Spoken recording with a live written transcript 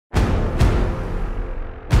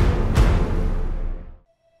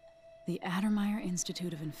The Addermire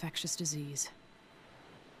Institute of Infectious Disease.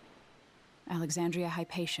 Alexandria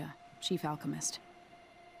Hypatia, chief alchemist.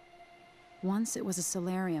 Once it was a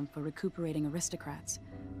solarium for recuperating aristocrats.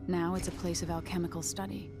 Now it's a place of alchemical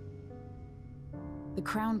study. The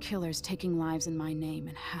Crown Killer's taking lives in my name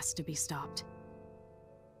and has to be stopped.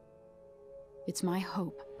 It's my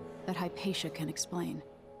hope that Hypatia can explain.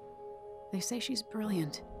 They say she's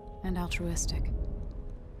brilliant and altruistic.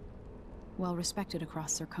 Well respected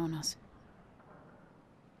across Serkonos.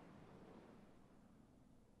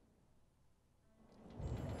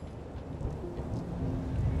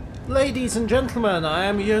 Ladies and gentlemen, I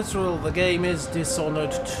am Yusril, the game is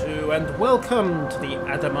Dishonored 2, and welcome to the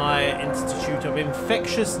Addermire Institute of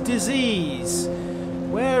Infectious Disease,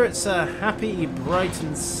 where it's a happy, bright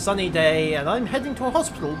and sunny day, and I'm heading to a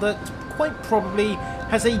hospital that quite probably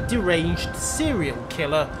has a deranged serial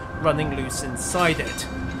killer running loose inside it.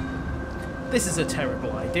 This is a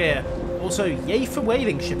terrible idea. Also, yay for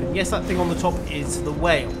whaling ship, and yes, that thing on the top is the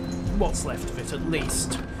whale. What's left of it, at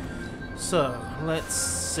least. So, let's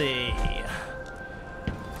see.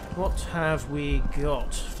 What have we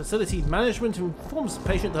got? Facility management informs the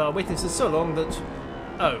patient that our waiting list is so long that...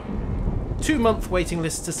 Oh. 2-month waiting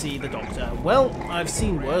list to see the doctor. Well, I've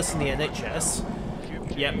seen worse in the NHS.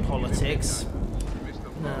 Yep, politics.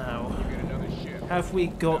 Now, have we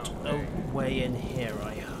got a way in here,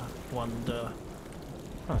 I wonder?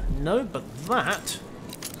 Huh, no, but that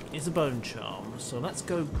is a bone charm, so let's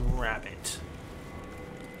go grab it.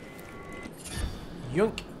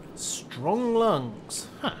 Yoink. Strong lungs.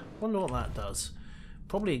 Huh, wonder what that does.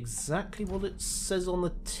 Probably exactly what it says on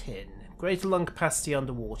the tin. Greater lung capacity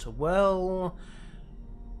underwater. Well...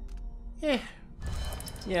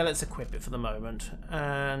 Yeah, let's equip it for the moment.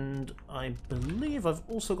 And I believe I've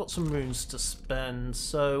also got some runes to spend,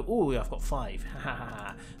 so... Oh, I've got 5.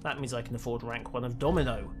 That means I can afford rank 1 of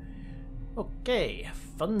Domino. Okay,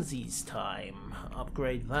 funsies time.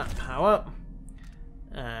 Upgrade that power.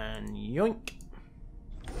 And yoink.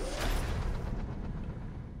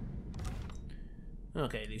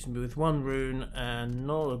 Okay, leaves me with 1 rune and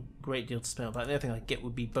not a great deal to spell. In fact, the other thing I get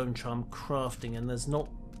would be bone charm crafting, and there's not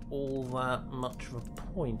all that much of a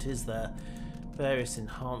point, is there? Various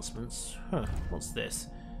enhancements. Huh, what's this?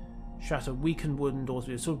 Shatter weakened wound or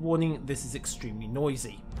sort of warning, this is extremely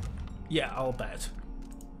noisy. Yeah, I'll bet.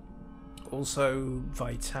 Also,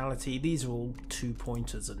 vitality. These are all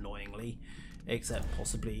 2-pointers, annoyingly. Except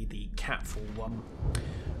possibly the catfall one.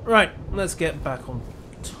 Right, let's get back on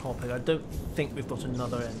topic. I don't think we've got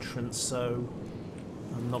another entrance, so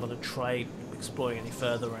I'm not going to try exploring any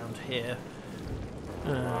further around here.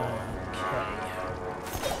 Okay.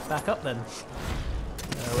 Back up then.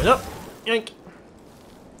 Going up. Yank.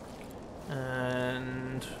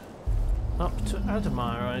 And up to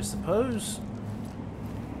Addermire, I suppose.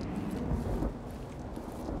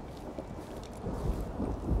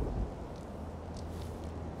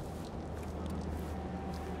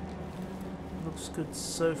 Looks good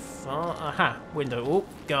so far. Aha! Window. Oh,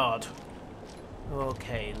 guard.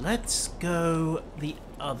 Okay, let's go the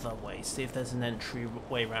other way. See if there's an entry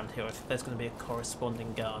way around here. If there's going to be a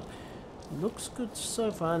corresponding guard. Looks good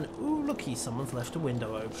so far. And ooh, looky, someone's left a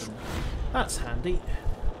window open. That's handy.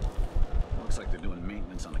 Looks like they're doing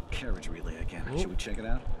maintenance on a carriage relay again. Should we check it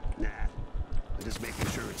out? Nah. I'm just making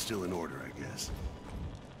sure it's still in order, I guess.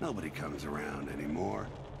 Nobody comes around anymore.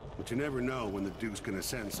 But you never know when the Duke's gonna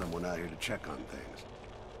send someone out here to check on things.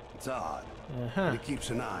 It's odd. He keeps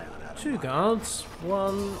an eye on Addermire. 2 guards.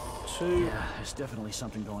 1, 2. Yeah, there's definitely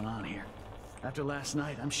something going on here. After last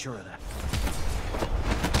night, I'm sure of that.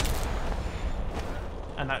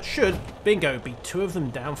 And that should, bingo, be 2 of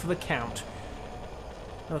them down for the count.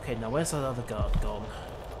 Okay, now where's that other guard gone?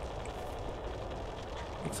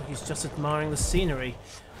 Looks like he's just admiring the scenery.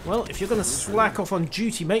 Well, if you're going to slack off on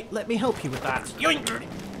duty, mate, let me help you with that. Yoink!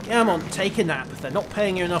 Come on, take a nap. They're not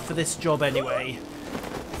paying you enough for this job anyway.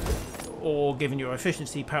 Or, given your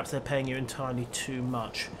efficiency, perhaps they're paying you entirely too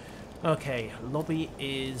much. Okay, lobby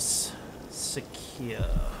is secure.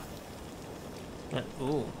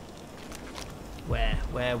 Ooh. Where?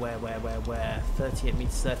 38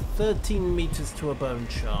 meters there. 13 meters to a bone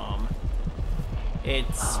charm.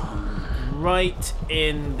 It's right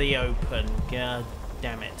in the open. God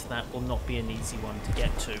damn it. That will not be an easy one to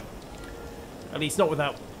get to. At least not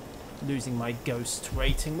without losing my ghost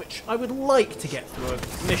rating, which I would like to get through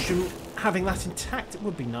a mission. Having that intact, it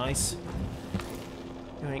would be nice.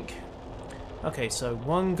 Yoink. Okay, so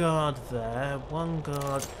 1 guard there, 1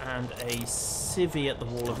 guard and a civvy at the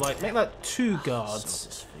wall of light. Make that 2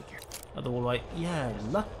 guards at the wall of light. Yeah,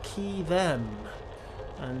 lucky them.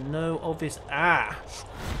 And no obvious... Ah!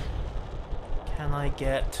 Can I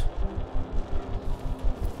get...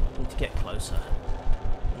 Need to get closer.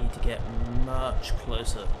 Need to get much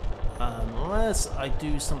closer. Unless I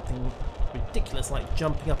do something ridiculous like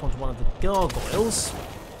jumping up onto one of the gargoyles.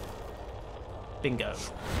 Bingo.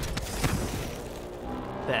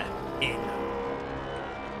 There. In.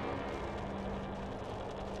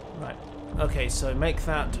 Right. Okay, so make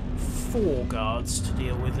that 4 guards to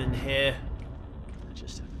deal with in here. I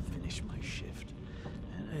just have to finish my shift.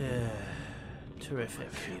 Yeah. Terrific.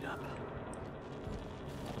 Feet up.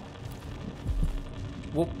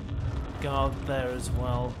 Whoop. Guard there as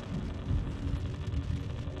well.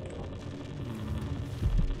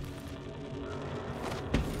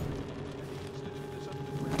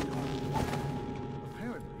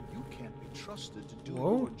 Apparently, you can't be trusted to do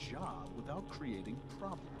Whoa. your job without creating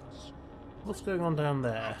problems. What's going on down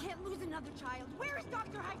there? I can't lose another child. Where is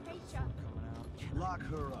Dr. Hypatia? Lock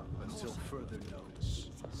her up until further notice.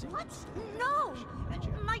 What? No!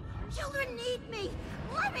 My children need me!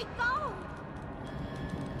 Let me go!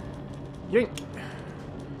 Yoink!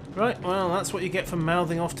 Right, well, that's what you get for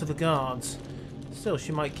mouthing off to the guards. Still,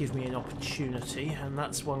 she might give me an opportunity, and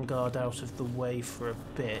that's one guard out of the way for a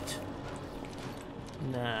bit.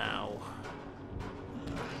 Now...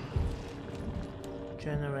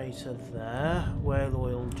 Generator there. Whale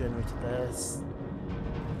oil generator there.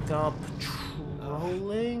 Guard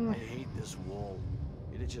patrolling. I hate this wall.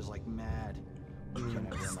 It itches like mad.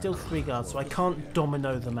 Still 3 guards, so I can't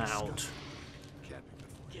domino them out.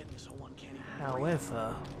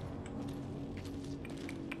 However...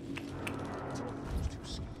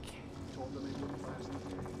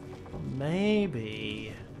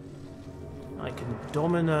 Maybe... I can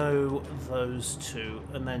domino those 2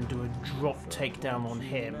 and then do a drop takedown on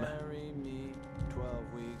him. Marry me.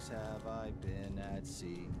 12 weeks have I been at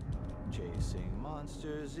sea, chasing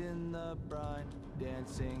monsters in the brine,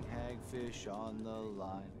 dancing hagfish on the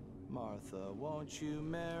line. Martha, won't you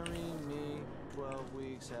marry me? 12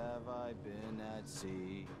 weeks have I been at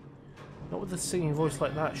sea. Not with a singing voice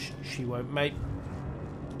like that, she won't, mate.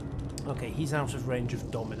 Okay, he's out of range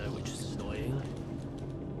of domino, which is annoying.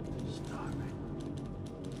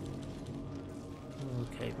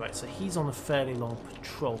 Okay, right, so he's on a fairly long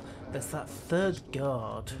patrol. There's that 3rd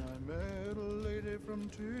guard. I met a lady from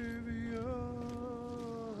Trivia.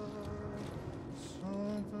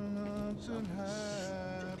 Something else and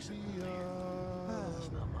happier.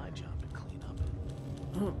 It's not my job to clean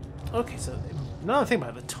up. Okay, so another thing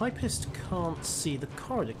about it, the typist can't see the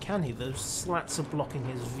corridor, can he? Those slats are blocking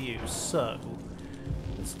his view, so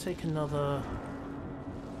let's take another...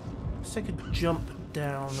 Let's take a jump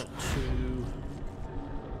down to...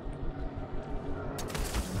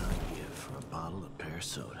 For a bottle of pear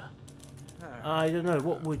soda. I don't know,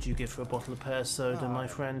 what would you give for a bottle of pear soda, my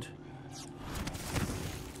friend?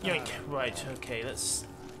 Yoink! Right, okay, let's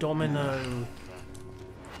domino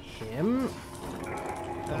him.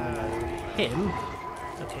 Domino him.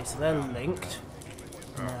 Okay, so they're linked.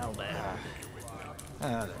 Now they're...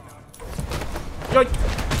 Yoink!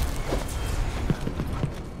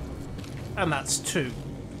 And that's 2.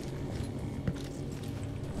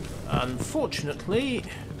 Unfortunately,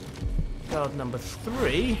 guard number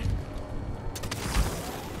 3...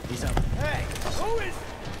 He's up. Hey, who is...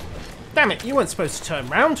 Damn it, you weren't supposed to turn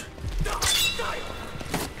round.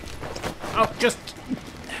 Oh, just...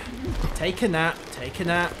 Take a nap, take a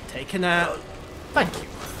nap, take a nap. Thank you.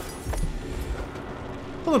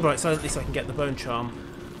 On the bright side, at least I can get the bone charm.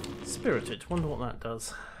 Spirited, wonder what that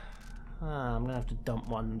does. I'm gonna have to dump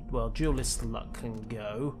one. Well, duelist luck can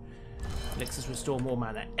go. Elixirs restore more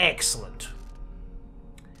mana. Excellent.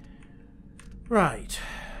 Right.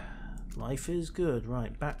 Life is good.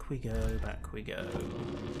 Right, back we go, back we go.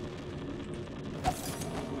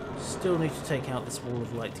 Still need to take out this wall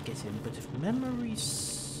of light to get in, but if memory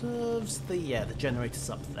serves, the generator's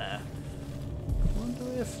up there. I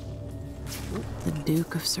wonder if... Ooh. The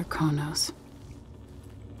Duke of Serkonos.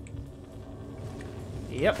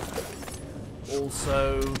 Yep.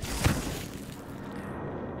 Also,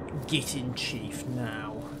 Git in Chief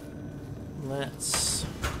now. Let's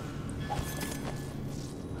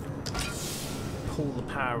pull the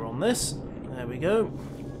power on this. There we go.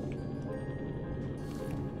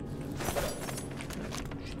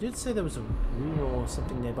 She did say there was a rune or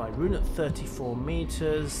something nearby. Rune at 34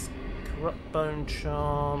 meters. Corrupt Bone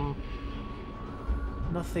Charm.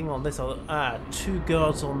 Nothing on this other... 2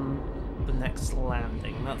 guards on the next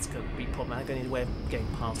landing. That's going to be problematic. I need a way of getting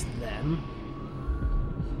past them.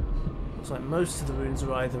 Looks like most of the runes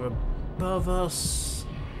are either above us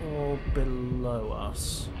or below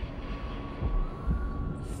us.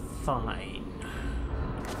 Fine.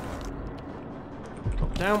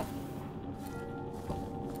 Drop down.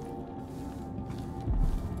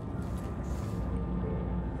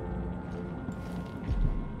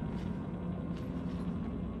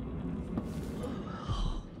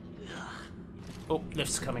 Oh,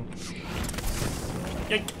 lift's coming.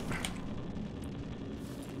 Yoink.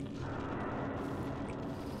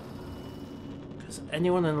 Because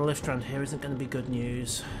anyone in a lift around here isn't going to be good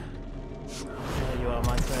news. There you are,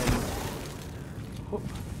 my friend. Whoop.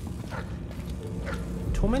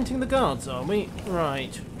 Tormenting the guards, are we?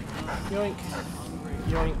 Right. Yoink.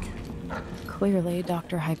 Yoink. Clearly,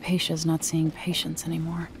 Dr. Hypatia's not seeing patients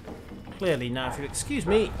anymore. Clearly, now if you'll excuse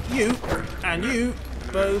me, you and you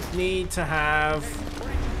both need to have...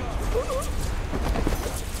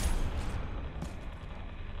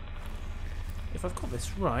 If I've got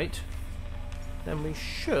this right, then we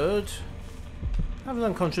should have an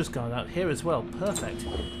unconscious guard out here as well. Perfect.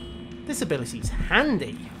 This ability's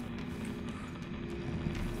handy.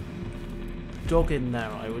 Dog in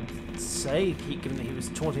there, I would say, given that he was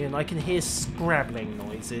taunting, and I can hear scrabbling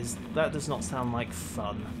noises. That does not sound like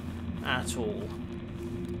fun at all.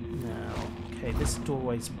 Now, okay, this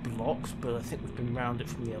doorway's blocked, but I think we've been round it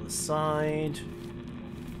from the other side.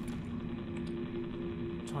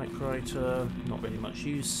 Typewriter, not really much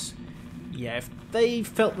use. Yeah, if they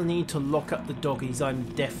felt the need to lock up the doggies, I'm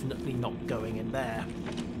definitely not going in there.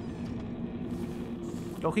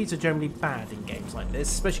 Doggies are generally bad in games like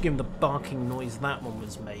this, especially given the barking noise that one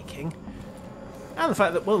was making. And the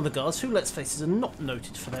fact that one of the guards, who, let's face it, are not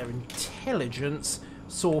noted for their intelligence,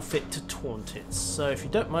 saw fit to taunt it. So if you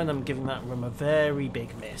don't mind, I'm giving that room a very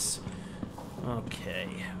big miss. Okay,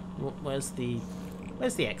 where's the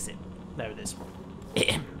exit? There it is.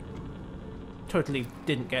 Totally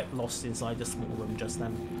didn't get lost inside a small room just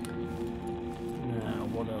then. Now,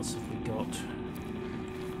 what else have we got?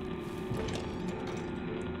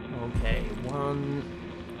 Okay, one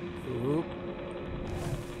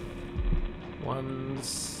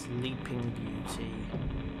sleeping beauty.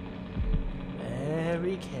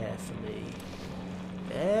 Very carefully.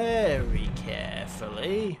 Very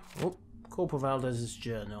carefully. Oh, Corporal Valdez's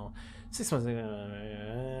journal. 6 months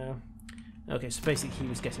ago. Okay, so basically he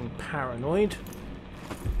was getting paranoid.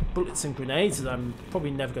 Bullets and grenades that I'm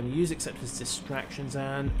probably never going to use except as distractions.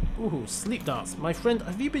 And, ooh, sleep darts. My friend,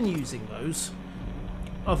 have you been using those?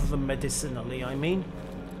 Other than medicinally, I mean.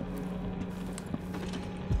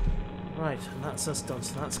 Right, and that's us done.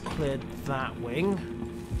 So that's cleared that wing.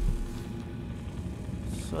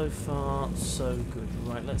 So far, so good.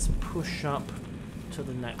 Right, let's push up to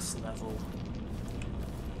the next level.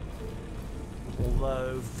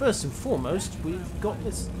 Although, first and foremost, we've got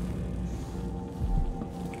this...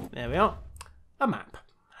 There we are. A map.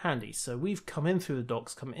 Handy. So we've come in through the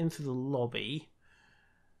docks, come in through the lobby,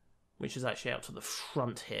 which is actually out to the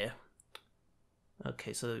front here.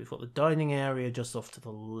 Okay, so we've got the dining area just off to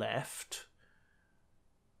the left,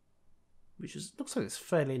 which is looks like it's a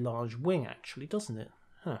fairly large wing, actually, doesn't it?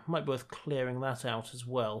 Huh, might be worth clearing that out as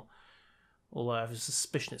well. Although I have a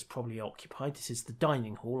suspicion it's probably occupied. This is the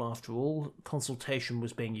dining hall, after all. Consultation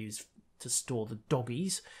was being used to store the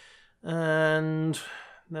doggies. And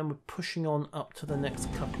then we're pushing on up to the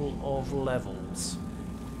next couple of levels.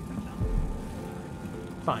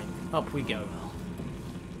 Fine, up we go.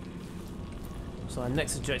 So our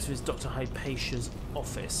next objective is Dr. Hypatia's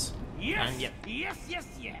office. Yes! And yep, Yes!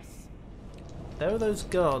 there are those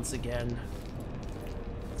guards again.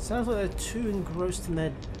 Sounds like they're too engrossed in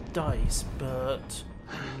their dice, but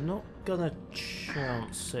I'm not gonna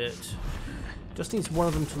chance it. Just needs one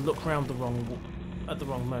of them to look round at the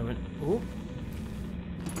wrong moment. Ooh.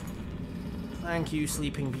 Thank you,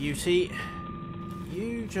 Sleeping Beauty.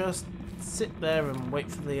 You just sit there and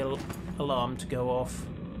wait for the alarm to go off.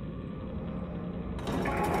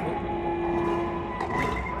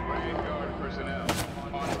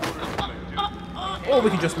 Or we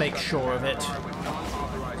can just make sure of it.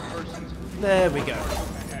 There we go.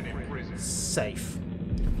 Safe.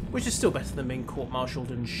 Which is still better than being court-martialed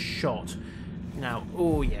and shot. Now,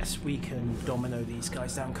 oh yes, we can domino these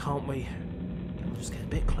guys down, can't we? We'll just get a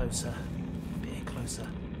bit closer. A bit closer.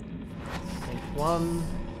 I think one.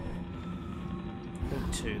 I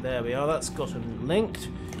think two. There we are, that's got them linked.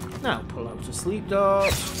 Now pull out a sleep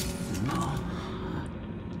dart.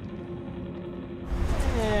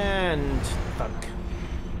 And thunk.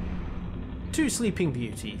 Two Sleeping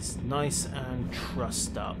Beauties. Nice and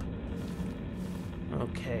trussed up.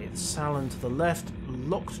 Okay, the salon to the left,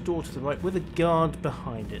 locked door to the right with a guard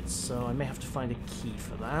behind it, so I may have to find a key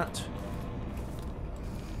for that.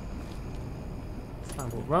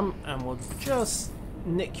 Flamble rum, and we'll just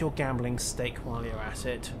nick your gambling stake while you're at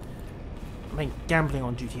it. I mean, gambling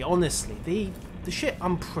on duty, honestly, the sheer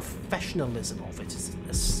unprofessionalism of it is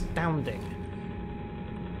astounding.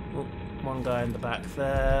 Oh, one guy in the back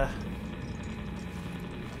there.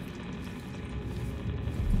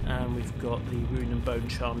 And we've got the Rune and Bone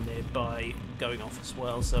Charm nearby going off as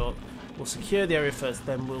well. So we'll secure the area first,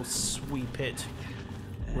 then we'll sweep it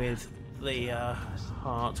with the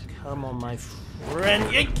heart. Come on, my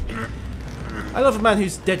friend. Yeek! I love a man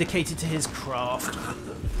who's dedicated to his craft.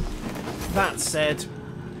 That said,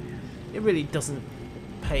 it really doesn't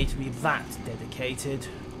pay to be that dedicated.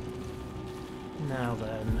 Now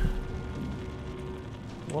then,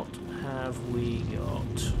 what have we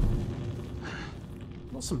got?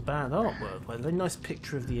 Not some bad artwork, but a very nice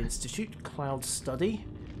picture of the Institute, cloud study,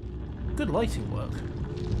 good lighting work,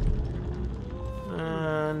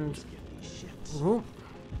 and ooh,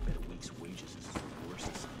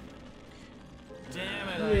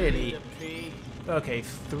 really, okay,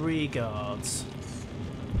 3 guards.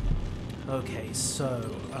 Okay,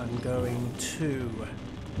 so I'm going to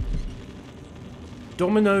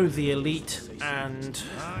domino the elite and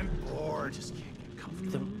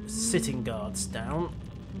the sitting guards down,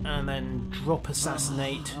 and then drop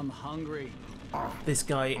assassinate this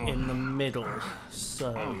guy in the middle.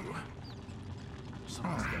 So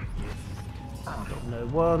domino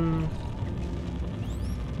 1.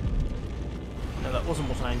 No, that wasn't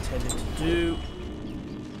what I intended to do.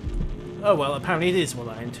 Oh well, apparently it is what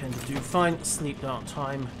I intend to do. Fine, sleep dart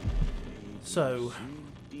time. So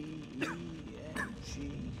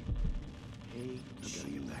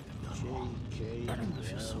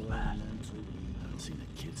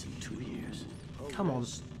come on,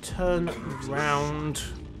 turn round.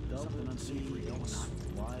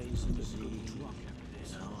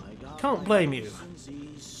 Can't blame you.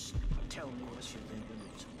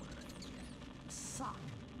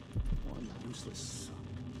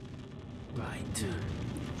 Right.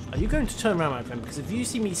 Are you going to turn around, my friend? Because if you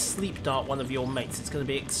see me sleep dart one of your mates, it's going to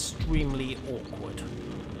be extremely awkward.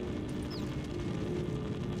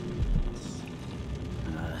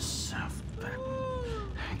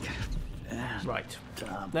 Right.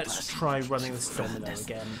 Let's try running this domino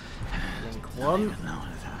again. Link 1.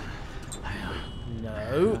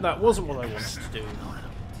 No, that wasn't what I wanted to do.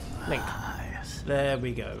 Link. There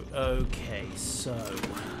we go. Okay, so...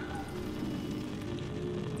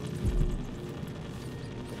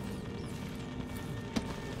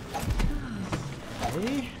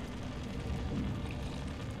 Okay.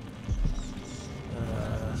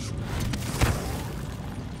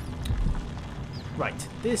 Right,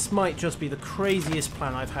 this might just be the craziest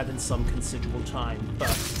plan I've had in some considerable time, but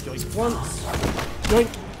joink once, joink.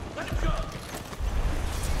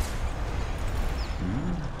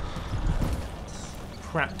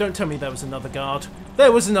 Crap, don't tell me there was another guard.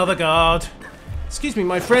 There was another guard! Excuse me,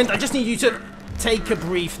 my friend, I just need you to take a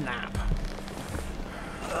brief nap.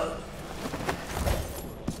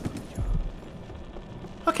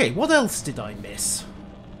 Okay, what else did I miss?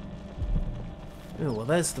 Oh, well,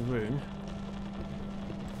 there's the rune.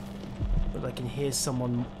 But I can hear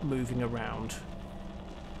someone moving around.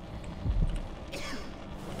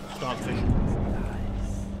 Darkfish.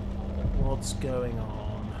 What's going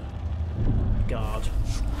on? Guard.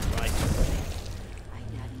 Right.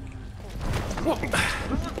 What?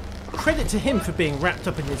 Credit to him for being wrapped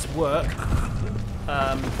up in his work.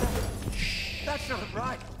 That's not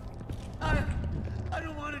right. I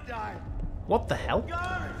don't want to die. What the hell?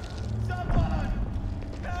 Guard! Someone!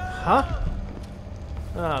 Huh?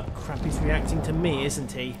 Ah, crap, he's reacting to me,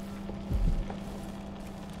 isn't he?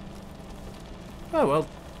 Oh well,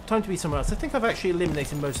 time to be somewhere else. I think I've actually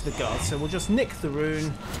eliminated most of the guards, so we'll just nick the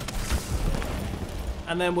rune.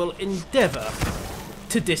 And then we'll endeavour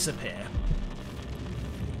to disappear.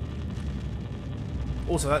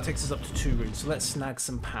 Also, that takes us up to 2 runes, so let's snag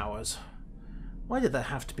some powers. Why did there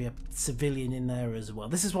have to be a civilian in there as well?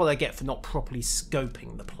 This is what I get for not properly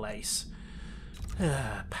scoping the place.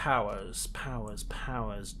 Powers, powers,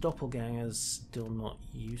 powers. Doppelgangers, still not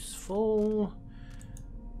useful.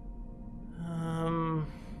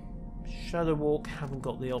 Shadow Walk, haven't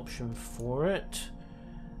got the option for it.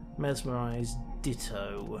 Mesmerize,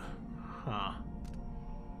 ditto. Huh.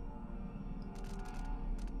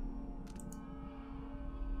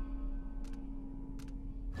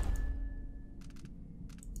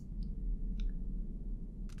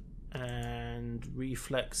 And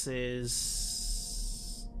reflexes,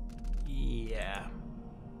 yeah.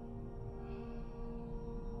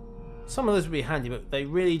 Some of those would be handy, but they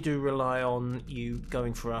really do rely on you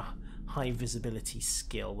going for a high visibility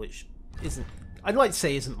skill, which isn't, I'd like to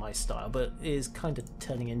say isn't my style, but is kind of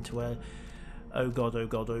turning into a oh god, oh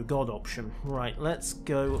god, oh god option. Right, let's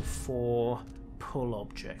go for pull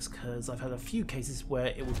objects, because I've had a few cases where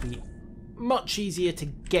it would be much easier to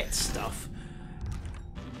get stuff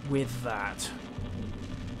with that.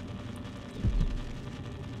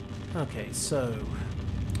 Okay, so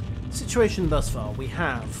Situation thus far, we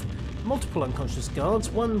have multiple unconscious guards,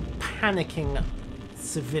 one panicking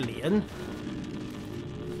civilian,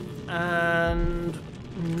 and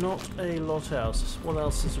not a lot else. What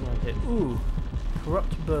else is around here? Ooh,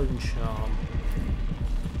 corrupt bone charm.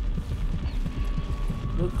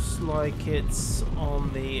 Looks like it's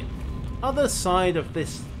on the other side of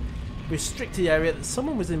this restricted area that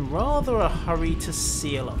someone was in rather a hurry to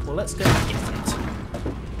seal up. Well, let's go and get it.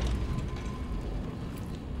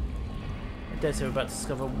 I dare say we're about to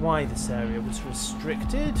discover why this area was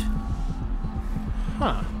restricted.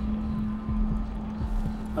 Huh.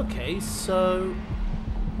 Okay, so...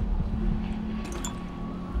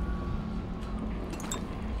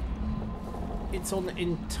 it's on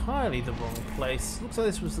entirely the wrong place. Looks like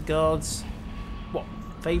this was the guards' what,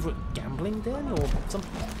 favourite gambling den or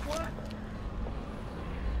something? What?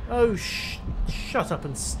 Oh, shut up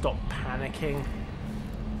and stop panicking.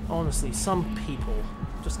 Honestly, some people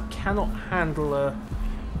just cannot handle a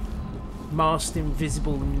masked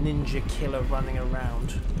invisible ninja killer running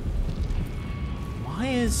around. Why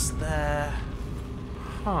is there...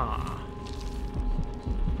 huh.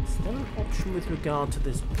 Is there an option with regard to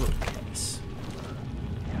this bookcase?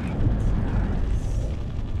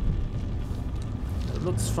 It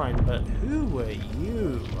looks fine, but who are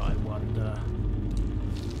you, I wonder?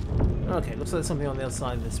 Okay, looks like there's something on the other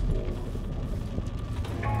side of this wall.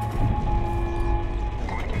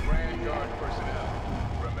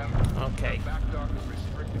 Okay.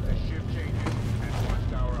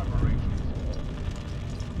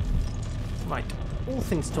 Right, all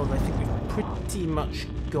things told, I think we've pretty much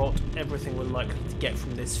got everything we're likely to get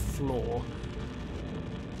from this floor.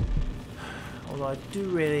 Although I do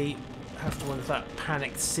really have to wonder if that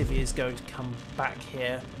panicked civvy is going to come back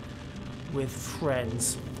here with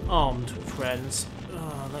friends, armed friends.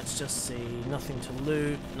 Let's just see. Nothing to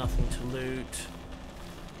loot, nothing to loot,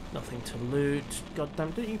 nothing to loot. God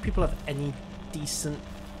damn, don't you people have any decent...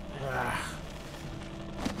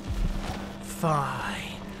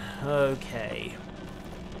 Fine. Okay.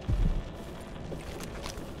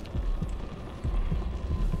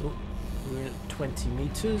 Oh, we're at 20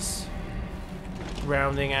 meters.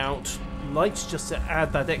 Rounding out lights just to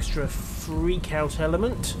add that extra freak out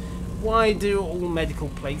element. Why do all medical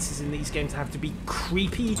places in these games have to be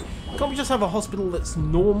creepy? Can't we just have a hospital that's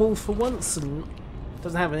normal for once and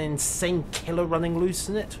doesn't have an insane killer running loose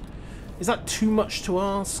in it? Is that too much to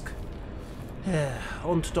ask?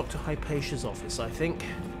 On to Dr. Hypatia's office, I think.